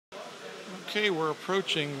Okay, we're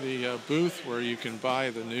approaching the booth where you can buy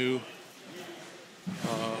the new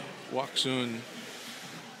Wouxun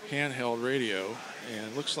handheld radio,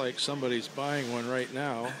 and it looks like somebody's buying one right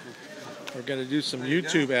now. We're going to do some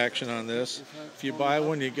YouTube action on this. If you buy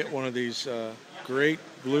one, you get one of these great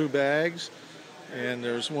blue bags, and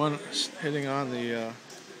there's one hitting on the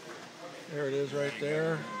there it is right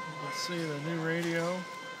there. Let's see the new radio.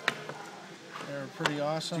 They're pretty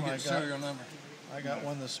awesome. I got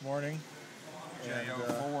one this morning. And,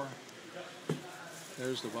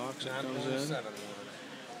 there's the box that comes in. I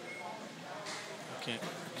can't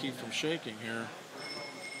keep from shaking here.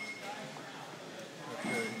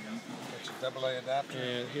 It's a AA adapter.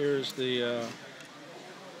 And here's the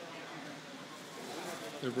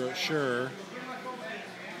brochure.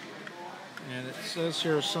 And it says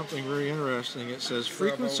here something very interesting. It says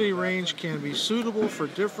frequency range can be suitable for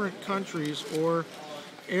different countries or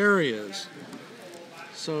areas.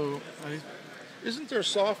 So, isn't there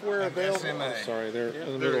software available? Oh, sorry, they're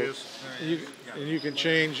in the middle. Is. And you can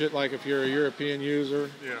change it like if you're a European user?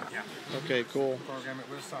 Yeah. Okay, cool. Program it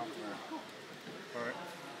with software. All right.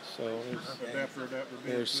 So Adapter.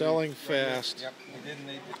 they're selling fast. Yep, we didn't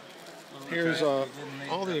need Here's all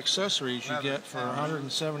the accessories you get for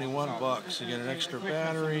 171 bucks. You get an extra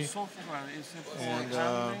battery and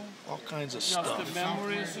all kinds of stuff.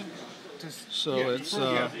 So it's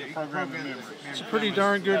a pretty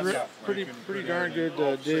darn good, pretty darn good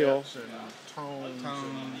deal. Tone,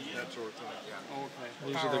 that sort of thing.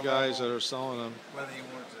 These are the guys that are selling them. whether you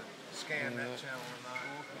want to scan that channel or not.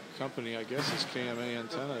 Company, I guess, is KMA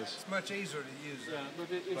Antennas. It's much easier to use.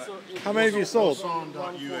 How many have you sold?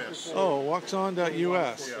 Wouxun.us. Oh,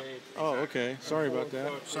 Wouxun.us. Yeah. Oh, okay. Sorry about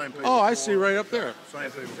that. Same page. Oh, I see right up there.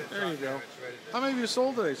 Same page. There you go. How many have you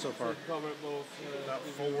sold today so far? About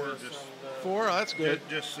 4, just 4? Oh, that's good.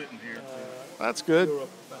 just sitting here. That's good.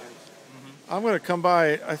 I'm going to come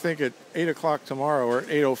by, I think, at 8 o'clock tomorrow or at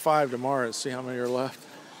 8:05 tomorrow and see how many are left.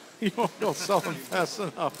 You won't be able to sell them fast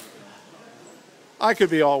enough. I could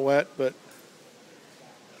be all wet, but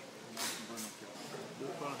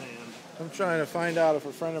I'm trying to find out if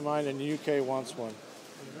a friend of mine in the UK wants one.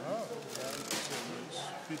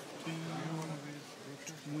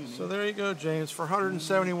 So there you go, James. For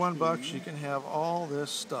 171 bucks, you can have all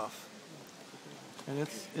this stuff, and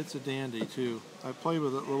it's a dandy too. I played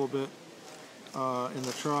with it a little bit in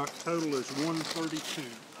the truck. Total is 132.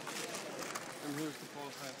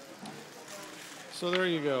 So there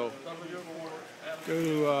you go. Go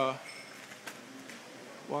to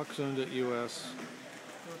Wouxun.us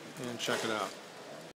and check it out.